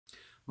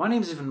My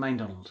name is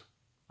Maindonald.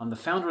 I'm the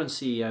founder and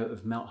CEO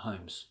of Melt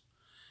Homes.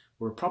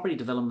 We're a property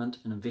development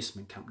and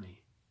investment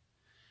company.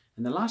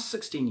 In the last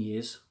 16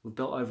 years, we've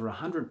built over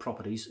 100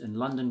 properties in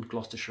London,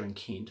 Gloucestershire and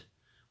Kent,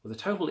 with a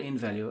total end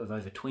value of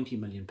over £20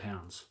 million.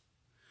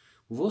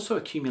 We've also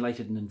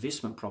accumulated an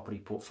investment property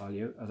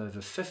portfolio of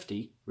over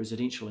 50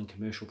 residential and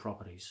commercial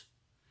properties.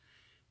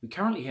 We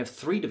currently have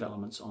 3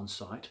 developments on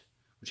site,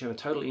 which have a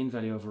total end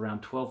value of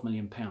around £12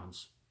 million.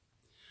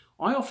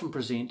 I often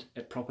present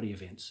at property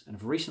events and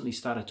have recently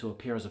started to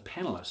appear as a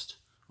panellist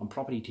on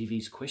Property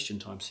TV's Question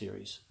Time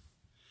series.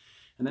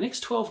 In the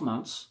next 12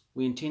 months,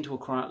 we intend to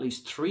acquire at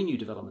least 3 new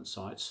development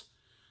sites,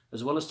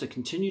 as well as to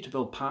continue to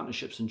build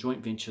partnerships and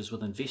joint ventures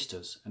with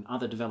investors and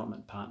other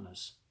development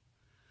partners.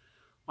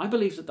 I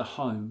believe that the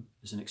home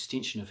is an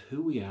extension of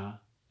who we are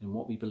and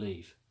what we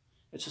believe.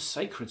 It's a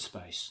sacred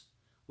space,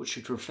 which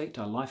should reflect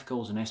our life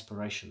goals and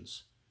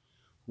aspirations.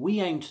 We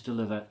aim to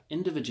deliver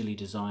individually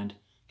designed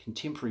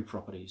contemporary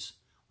properties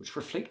which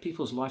reflect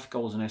people's life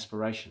goals and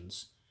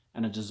aspirations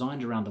and are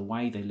designed around the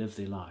way they live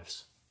their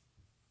lives.